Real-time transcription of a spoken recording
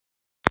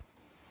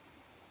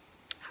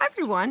Hi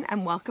everyone,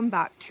 and welcome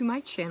back to my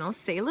channel,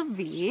 C'est La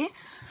Vie.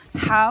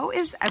 How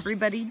is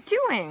everybody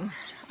doing?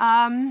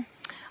 I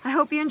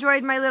hope you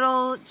enjoyed my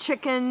little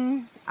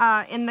chicken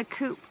in the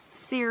coop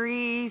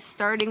series,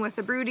 starting with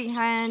the broody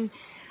hen.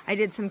 I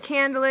did some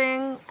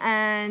candling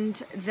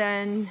and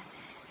then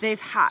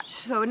they've hatched.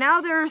 So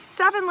now there's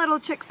 7 little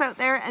chicks out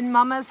there and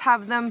mamas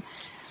have them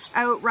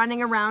out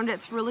running around.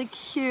 It's really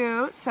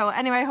cute. So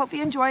anyway, I hope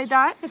you enjoyed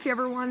that. If you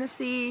ever want to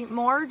see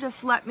more,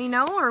 just let me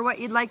know, or what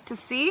you'd like to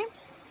see.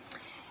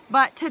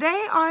 But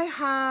today I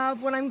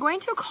have what I'm going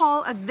to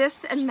call a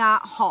this and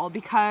that haul,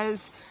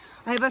 because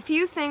I have a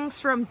few things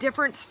from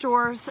different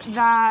stores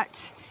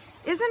that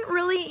isn't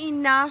really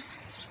enough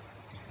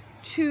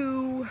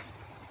to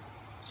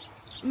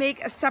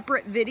make a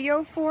separate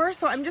video for.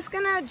 So I'm just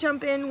gonna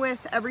jump in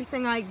with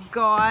everything I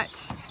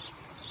got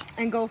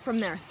and go from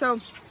there. So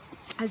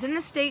I was in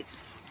the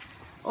States,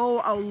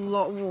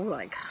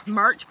 like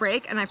March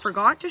break, and I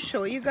forgot to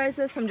show you guys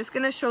this. I'm just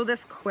gonna show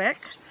this quick.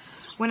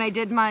 When I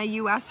did my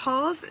US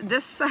hauls,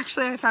 this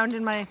actually I found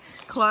in my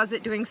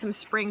closet doing some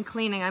spring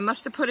cleaning. I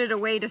must have put it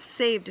away to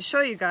save to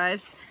show you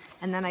guys,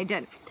 and then I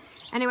didn't.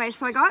 Anyway,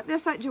 so I got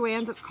this at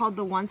JOANN's. It's called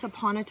the Once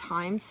Upon a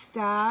Time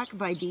stack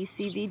by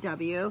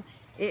DCVW.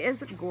 It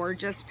is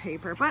gorgeous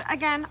paper, but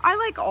again, I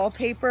like all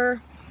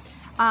paper.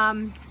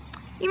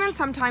 Even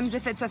sometimes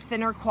if it's a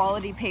thinner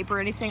quality paper or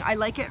anything, I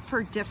like it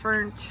for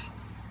different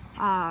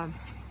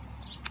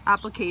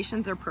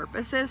applications or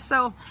purposes.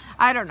 So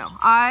I don't know,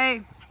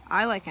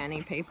 I like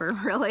any paper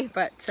really,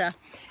 but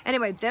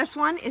anyway, this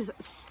one is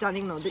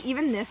stunning though.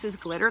 Even this is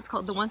glitter. It's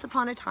called the Once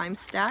Upon a Time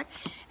stack,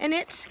 and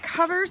it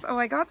covers,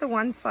 I got the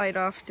one side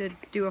off to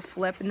do a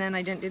flip and then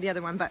I didn't do the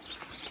other one, but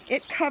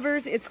it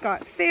covers, it's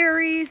got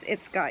fairies,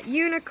 it's got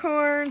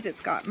unicorns, it's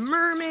got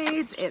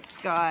mermaids,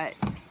 it's got,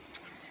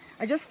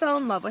 I just fell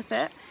in love with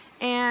it.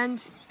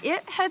 And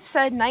it had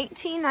said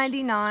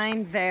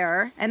 $19.99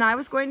 there, and I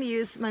was going to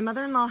use, my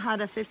mother-in-law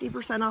had a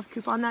 50% off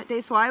coupon that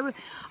day, so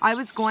I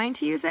was going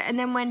to use it. And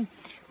then when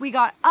we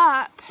got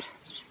up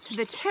to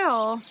the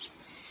till,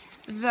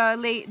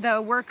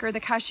 the worker, the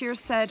cashier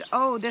said,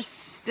 oh,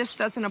 this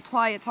doesn't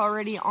apply, it's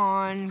already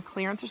on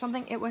clearance or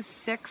something. It was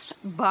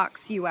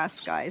 $6 US,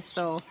 guys.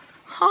 So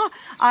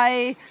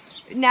I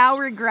now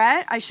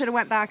regret I should have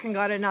went back and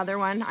got another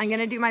one. I'm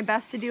gonna do my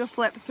best to do a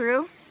flip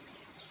through.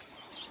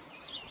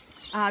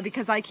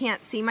 Because I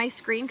can't see my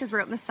screen because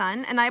we're out in the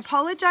sun. And I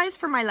apologize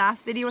for my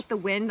last video with the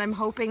wind. I'm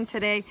hoping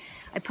today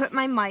I put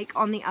my mic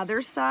on the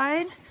other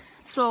side.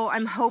 So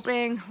I'm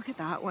hoping, look at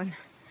that one,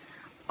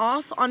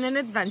 off on an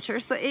adventure.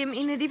 So I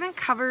mean, it even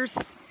covers,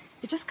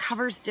 it just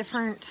covers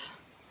different,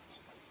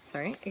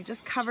 it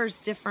just covers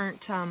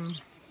different,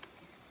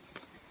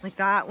 like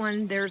that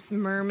one, there's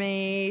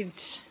mermaid.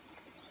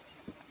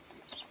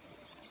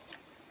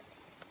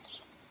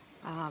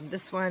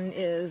 This one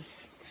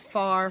is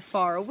far,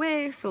 far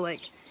away, so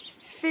like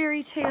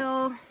fairy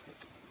tale.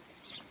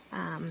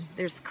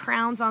 There's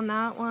crowns on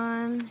that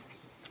one.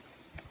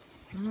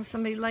 I don't know if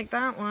somebody liked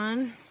that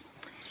one.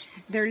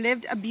 There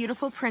lived a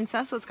beautiful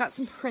princess, so it's got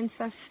some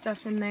princess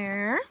stuff in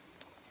there.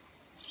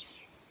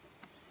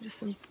 Just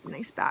some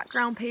nice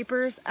background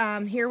papers.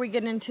 Here we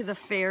get into the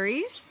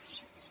fairies.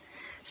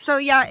 So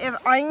yeah, if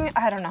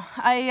I don't know,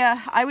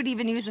 I would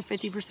even use a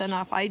 50%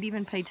 off. I'd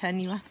even pay 10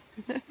 US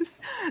for this.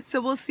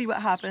 So we'll see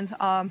what happens.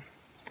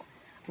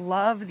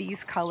 Love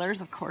these colors,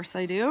 of course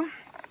I do.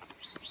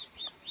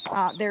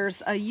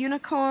 There's a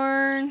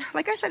unicorn.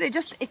 Like I said,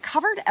 it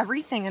covered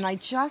everything,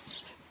 and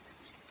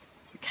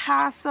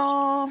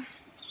castle.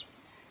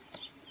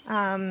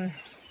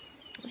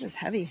 This is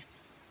heavy.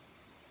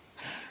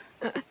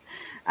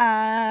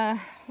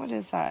 What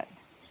is that?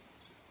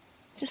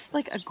 Just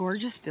like a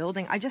gorgeous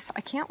building. I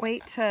can't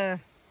wait to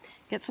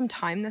get some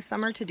time this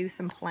summer to do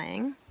some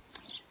playing.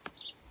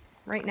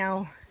 Right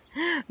now,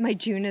 my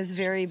June is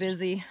very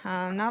busy.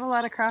 Not a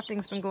lot of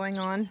crafting's been going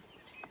on.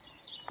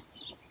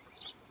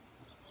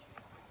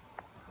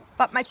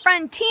 But my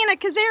friend Tina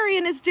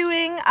Kazarian is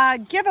doing a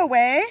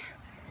giveaway.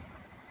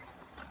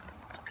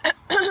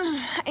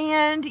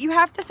 And you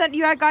have to send,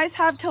 you guys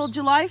have till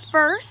July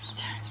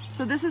 1st.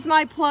 So this is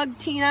my plug,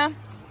 Tina.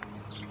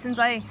 Since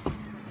I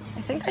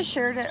think I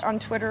shared it on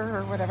Twitter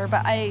or whatever,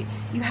 but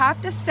you have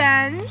to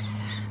send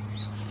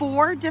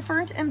 4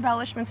 different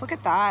embellishments. Look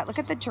at that. Look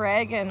at the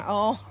dragon.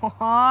 Oh,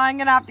 I'm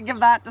gonna have to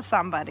give that to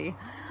somebody.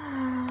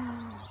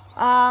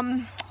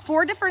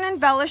 4 different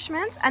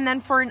embellishments, and then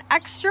for an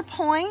extra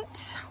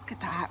point, look at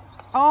that.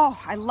 Oh,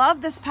 I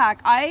love this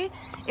pack.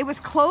 It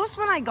was close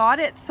when I got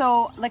it,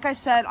 so like I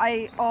said,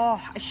 I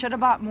should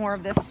have bought more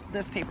of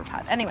this paper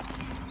pad. Anyway,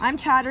 I'm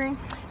chattering.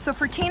 So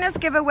for Tina's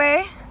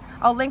giveaway,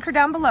 I'll link her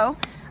down below.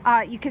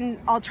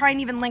 I'll try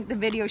and even link the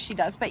video she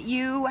does, but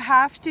you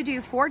have to do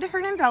 4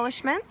 different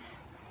embellishments.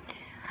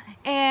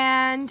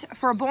 And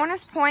for a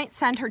bonus point,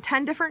 send her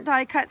 10 different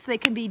die cuts. They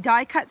can be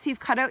die cuts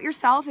you've cut out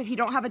yourself. If you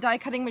don't have a die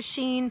cutting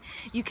machine,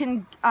 you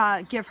can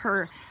give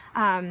her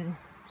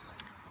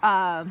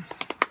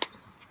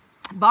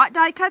bought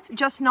die cuts,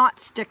 just not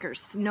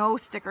stickers, no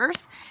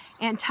stickers,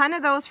 and 10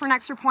 of those for an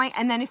extra point.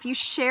 And then if you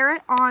share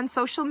it on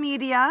social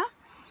media,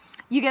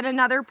 you get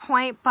another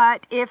point,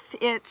 but if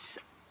it's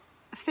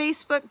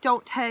Facebook,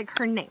 don't tag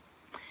her name.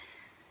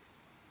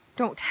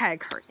 Don't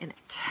tag her in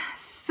it.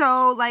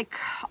 So like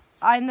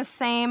I'm the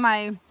same.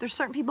 There's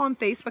certain people on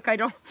Facebook I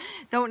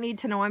don't need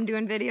to know I'm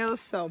doing videos,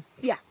 so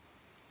yeah.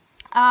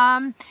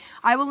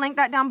 I will link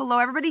that down below.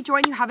 Everybody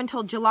join. You have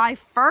until July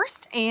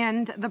 1st,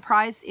 and the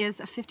prize is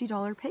a $50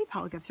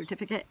 PayPal gift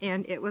certificate,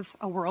 and it was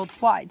a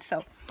worldwide.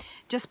 So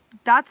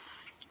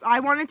I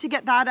wanted to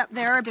get that up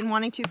there. I've been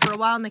wanting to for a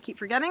while, and I keep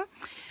forgetting.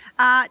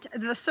 At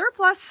the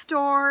surplus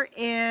store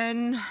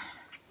in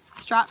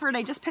Stratford,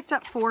 I just picked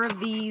up 4 of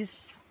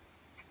these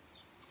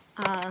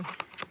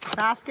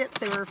baskets.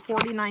 They were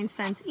 49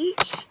 cents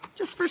each,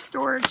 just for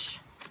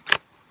storage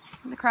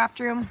in the craft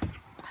room.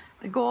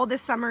 The goal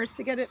this summer is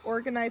to get it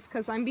organized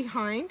because I'm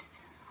behind.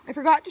 I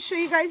forgot to show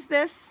you guys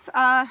this,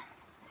 my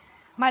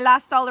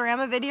last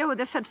Dollarama video.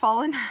 This had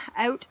fallen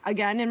out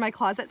again in my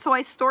closet. So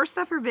I store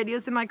stuff for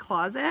videos in my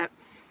closet.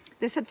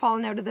 This had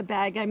fallen out of the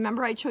bag. I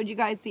remember I showed you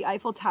guys the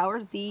Eiffel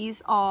Towers.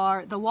 These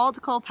are the wall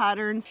decor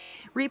patterns,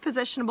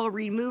 repositionable,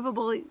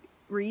 removable,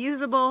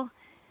 reusable.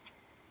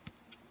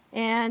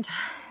 And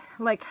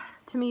like,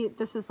 to me,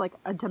 this is like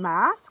a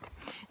damask.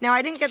 Now,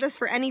 I didn't get this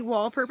for any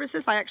wall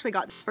purposes. I actually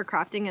got this for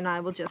crafting, and I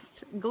will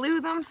just glue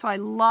them. So I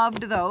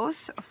loved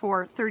those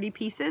for 30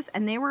 pieces,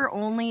 and they were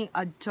only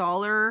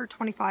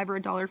 $1.25 or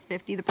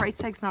 $1.50. The price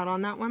tag's not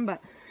on that one,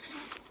 but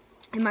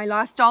in my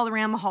last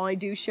Dollarama haul, I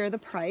do share the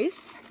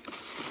price.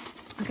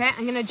 Okay,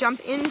 I'm gonna jump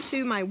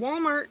into my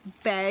Walmart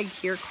bag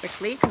here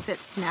quickly because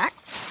it's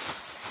next.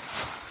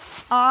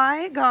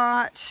 I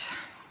got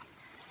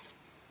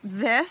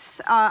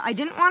this. I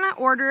didn't want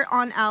to order it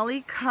on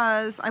Ali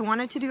because I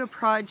wanted to do a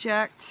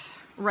project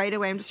right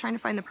away. I'm just trying to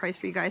find the price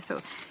for you guys. So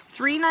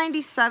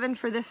 $3.97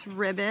 for this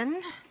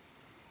ribbon,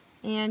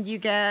 and you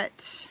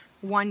get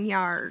 1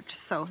 yard.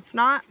 So it's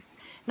not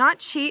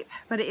cheap,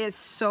 but it is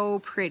so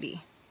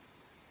pretty.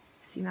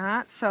 See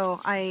that?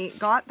 So I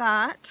got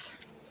that.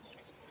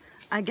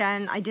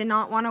 Again, I did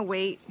not want to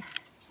wait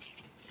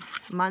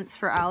months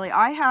for Ali.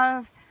 I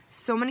have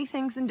so many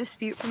things in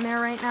dispute from there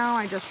right now.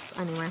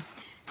 Anyway.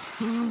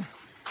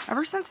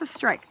 Ever since the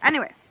strike.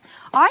 Anyways,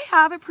 I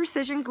have a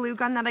precision glue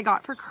gun that I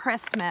got for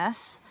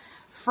Christmas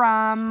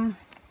from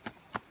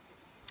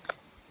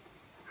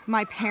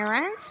my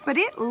parents, but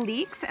it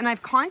leaks, and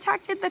I've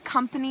contacted the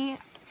company a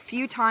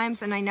few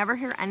times and I never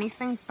hear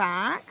anything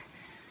back.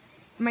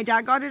 My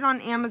dad got it on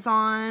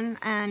Amazon.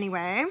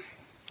 Anyway,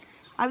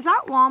 I was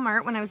at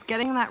Walmart when I was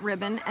getting that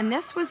ribbon, and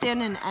this was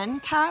in an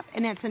end cap,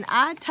 and it's an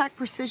AdTech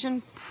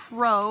Precision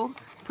Pro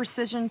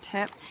precision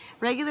tip,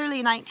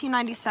 regularly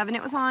 $19.97.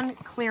 It was on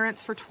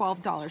clearance for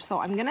 $12. So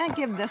I'm gonna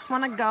give this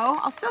one a go.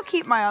 I'll still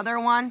keep my other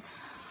one.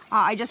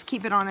 I just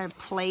keep it on a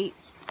plate.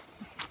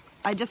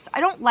 I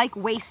don't like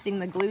wasting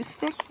the glue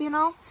sticks, you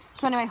know.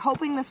 So anyway,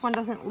 hoping this one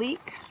doesn't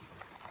leak.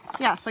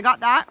 Yeah, so I got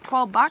that,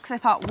 12 bucks. I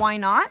thought, why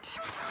not?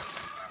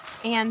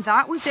 And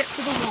that was it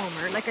for the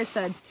Walmart. Like I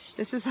said,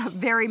 this is a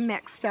very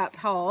mixed up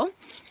haul.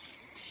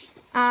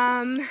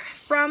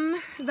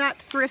 From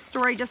that thrift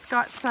store, I just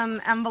got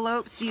some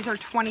envelopes. These are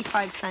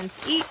 25 cents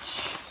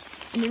each,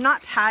 and they're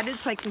not padded,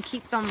 so I can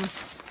keep them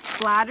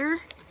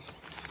flatter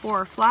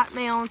for flat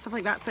mail and stuff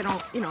like that, so I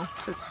don't, you know,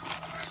 because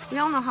we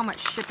all know how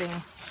much shipping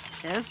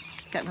is.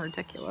 It's getting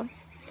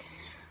ridiculous.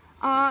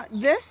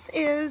 This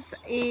is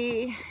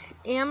a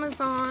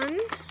Amazon.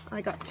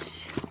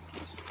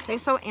 Okay,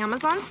 so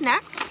Amazon's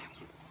next.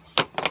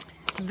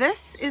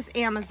 This is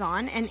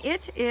Amazon, and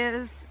it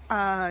is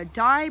a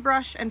dye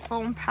brush and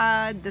foam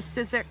pad, the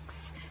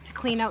Sizzix to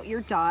clean out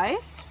your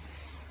dyes.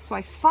 So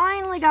I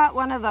finally got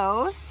one of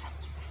those.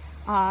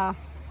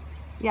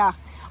 Yeah,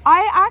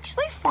 I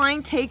actually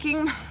find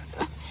taking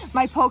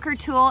my poker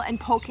tool and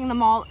poking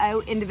them all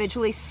out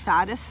individually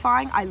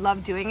satisfying. I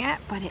love doing it,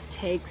 but it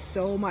takes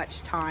so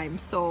much time.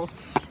 So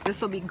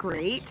this will be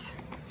great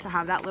to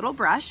have that little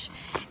brush.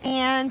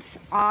 And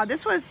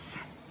this was,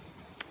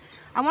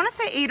 I want to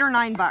say $8 or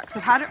 $9.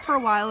 I've had it for a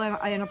while, and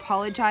I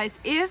apologize.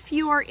 If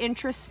you are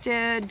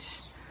interested,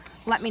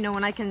 let me know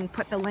and I can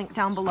put the link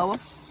down below.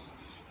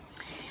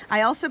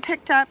 I also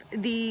picked up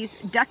these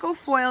deco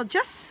foil,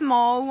 just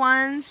small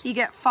ones. You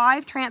get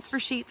 5 transfer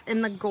sheets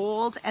in the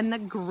gold and the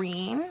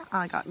green.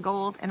 I got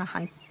gold and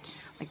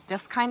like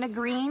this kind of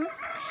green.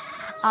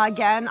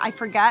 Again, I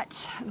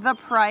forget the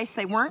price.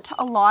 They weren't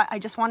a lot. I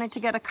just wanted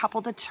to get a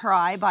couple to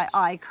try by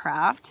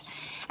iCraft.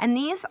 And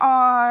these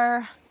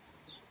are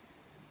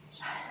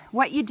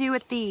what you do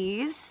with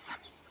these.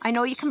 I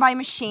know you can buy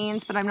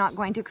machines, but I'm not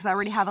going to because I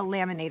already have a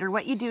laminator.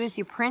 What you do is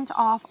you print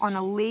off on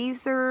a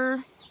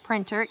laser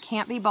printer. It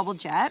can't be bubble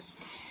jet.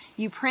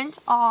 You print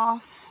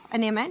off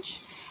an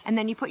image, and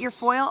then you put your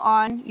foil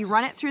on, you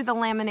run it through the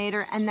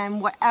laminator, and then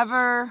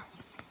whatever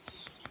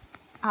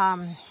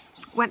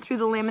went through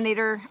the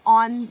laminator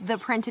on the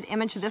printed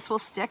image, this will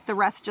stick. The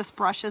rest just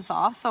brushes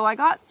off. So I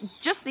got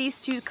just these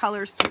 2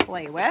 colors to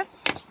play with.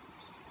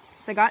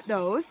 So I got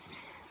those.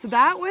 So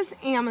that was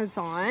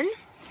Amazon.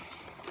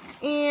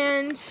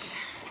 And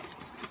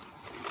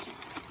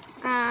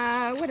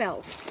what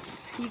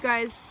else? you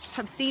guys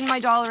have seen my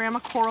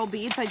Dollarama coral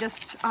beads.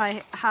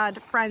 I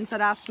had friends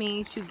that asked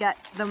me to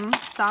get them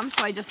some,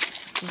 so I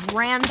just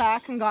ran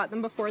back and got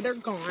them before they're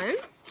gone.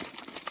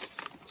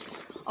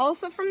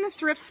 Also from the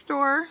thrift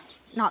store,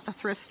 not the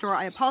thrift store,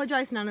 I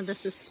apologize, none of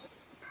this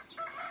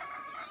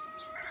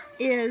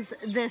is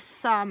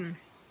this,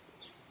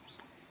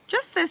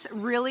 just this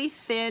really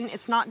thin,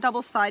 it's not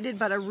double-sided,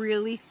 but a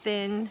really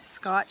thin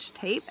Scotch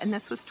tape, and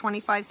this was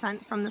 25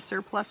 cents from the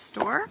surplus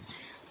store.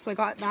 So I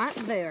got that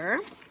there.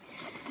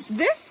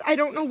 This, I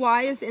don't know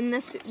why, is in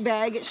this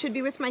bag. It should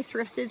be with my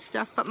thrifted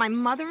stuff, but my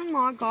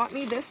mother-in-law got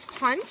me this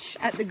punch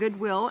at the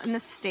Goodwill in the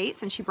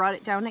States, and she brought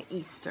it down at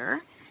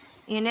Easter.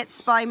 And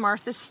it's by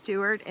Martha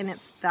Stewart, and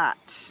it's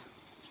that.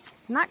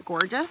 Isn't that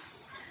gorgeous?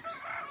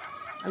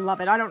 I love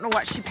it. I don't know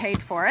what she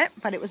paid for it,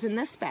 but it was in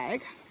this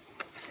bag.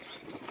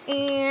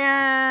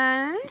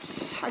 And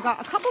I got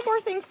a couple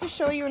more things to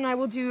show you, and I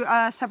will do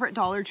a separate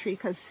Dollar Tree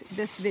because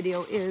this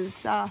video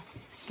is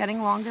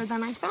getting longer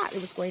than I thought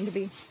it was going to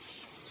be.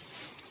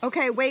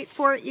 Okay, wait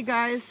for it, you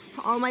guys.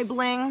 All my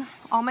bling,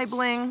 all my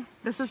bling.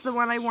 This is the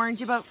one I warned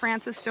you about,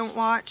 Francis, don't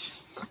watch.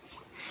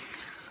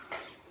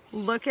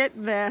 Look at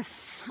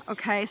this.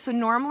 Okay, so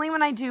normally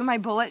when I do my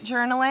bullet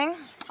journaling,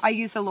 I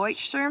use the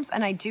Leuchtturms,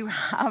 and I do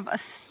have a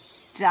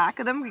stack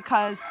of them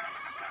because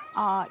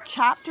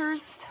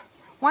chapters,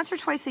 once or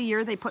twice a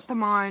year, they put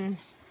them on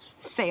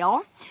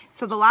sale.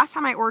 So the last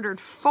time I ordered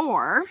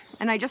 4,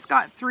 and I just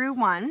got through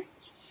one,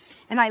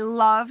 and I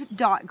love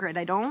dot grid.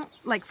 I don't,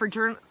 like for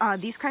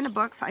these kind of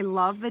books, I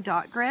love the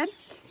dot grid.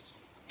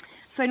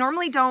 So I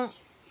normally don't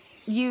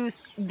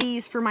use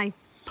these for my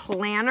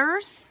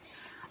planners.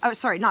 Oh,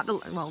 sorry, not the,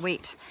 well,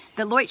 wait.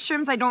 The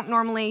Leuchtturms I don't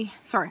normally,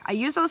 sorry, I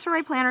use those for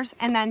my planners,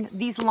 and then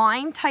these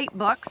line type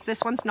books,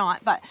 this one's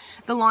not, but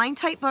the line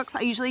type books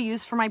I usually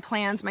use for my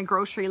plans, my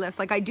grocery list.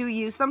 Like I do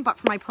use them, but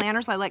for my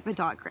planners, I like the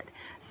dot grid.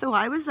 So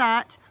I was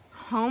at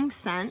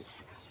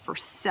Homesense for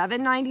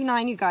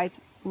 $7.99, you guys.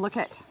 Look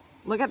at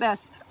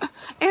this.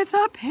 It's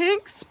a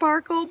pink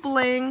sparkle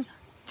bling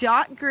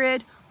dot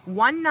grid,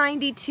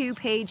 192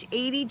 page,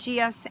 80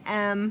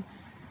 GSM,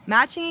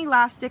 matching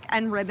elastic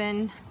and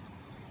ribbon.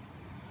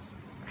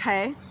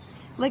 Okay,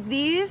 like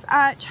these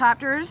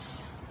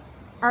chapters,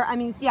 or I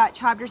mean, yeah,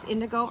 chapters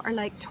indigo are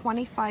like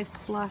 25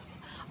 plus.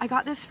 I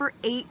got this for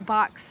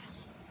 $8.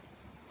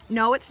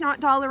 No, it's not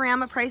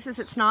Dollarama prices.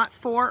 It's not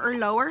 4 or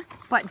lower,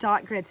 but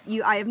dot grids.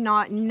 I have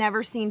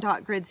never seen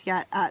dot grids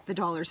yet at the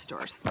dollar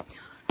stores.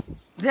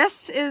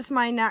 This is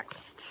my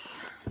next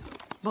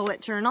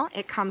bullet journal.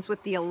 It comes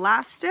with the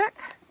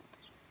elastic.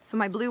 So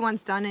my blue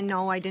one's done, and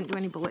no, I didn't do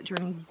any bullet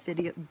journaling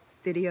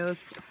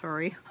videos,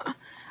 sorry.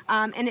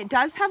 And it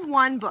does have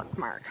one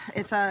bookmark.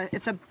 It's a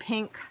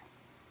pink,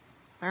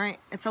 all right,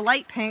 it's a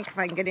light pink, if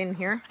I can get in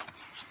here.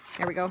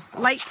 There we go,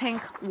 light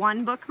pink,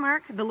 one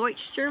bookmark. The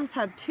Leuchtturms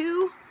have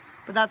 2,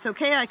 but that's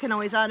okay. I can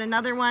always add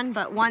another one,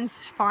 but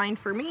one's fine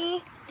for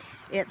me.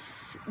 It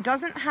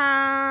doesn't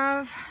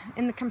have,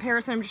 in the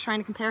comparison, I'm just trying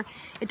to compare,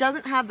 it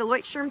doesn't have, the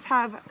Leuchtturms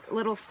have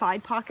little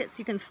side pockets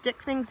you can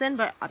stick things in,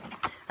 but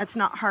that's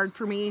not hard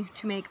for me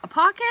to make a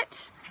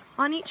pocket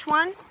on each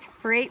one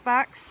for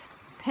 $8.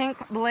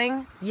 Pink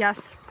bling,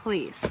 yes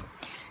please.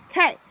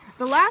 Okay,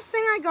 the last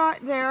thing I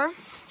got there,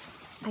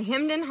 I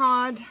hemmed and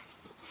hawed,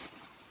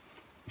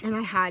 and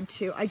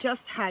I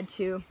just had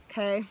to,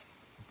 okay?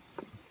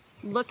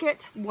 Look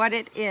at what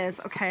it is,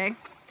 okay?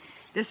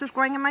 This is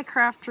going in my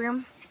craft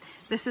room.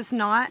 This is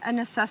not a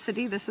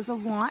necessity, this is a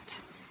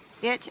want.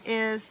 It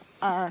is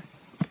a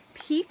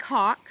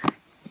peacock.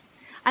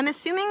 I'm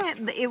assuming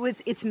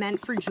it's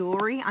meant for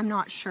jewelry, I'm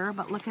not sure,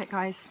 but look at,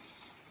 guys.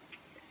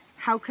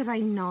 How could I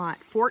not?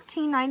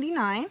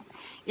 $14.99.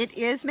 It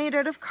is made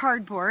out of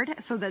cardboard.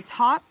 So the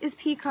top is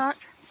peacock.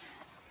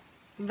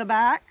 The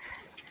back,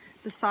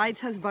 the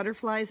sides has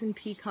butterflies and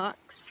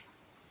peacocks.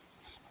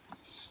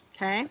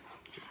 Okay.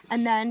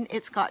 And then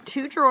it's got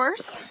 2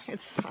 drawers.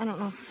 It's, I don't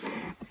know,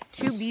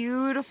 2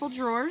 beautiful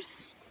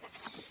drawers.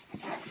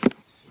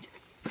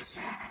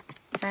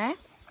 Okay.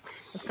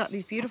 It's got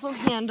these beautiful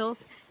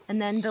handles.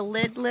 And then the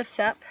lid lifts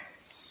up.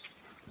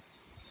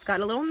 It's got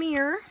a little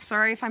mirror.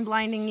 Sorry if I'm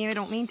blinding you, I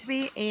don't mean to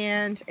be.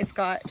 And it's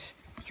got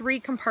 3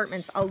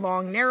 compartments, a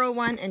long narrow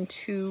one and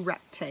 2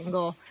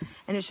 rectangle.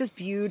 And it's just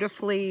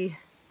beautifully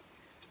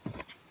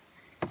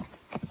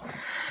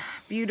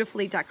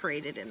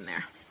decorated in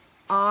there.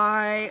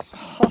 I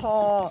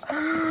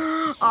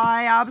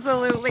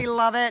absolutely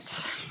love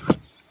it.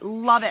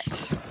 Love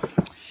it.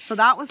 So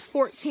that was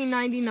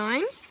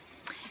 $14.99.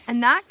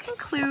 And that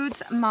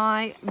concludes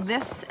my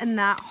this and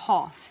that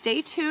haul.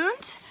 Stay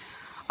tuned.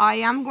 I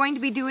am going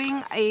to be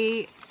doing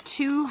a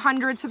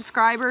 200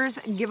 subscribers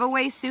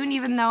giveaway soon,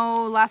 even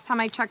though last time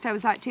I checked I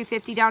was at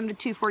 250 down to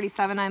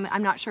 247.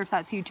 I'm not sure if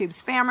that's YouTube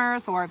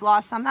spammers or I've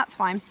lost some, that's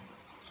fine.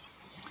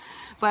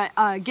 But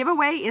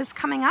giveaway is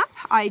coming up.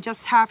 I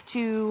just have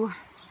to,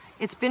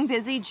 it's been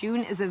busy.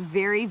 June is a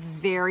very,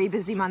 very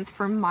busy month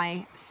for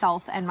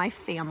myself and my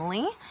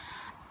family.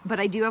 but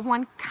I do have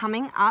one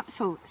coming up,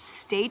 so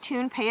stay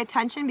tuned, pay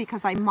attention,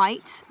 because I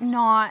might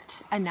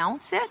not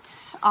announce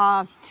it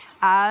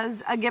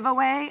as a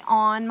giveaway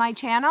on my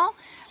channel.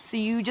 So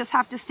you just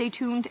have to stay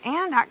tuned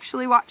and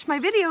actually watch my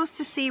videos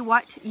to see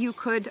what you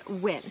could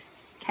win.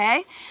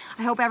 Okay?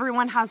 I hope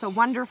everyone has a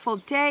wonderful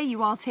day.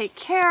 You all take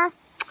care.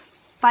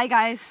 Bye,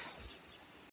 guys.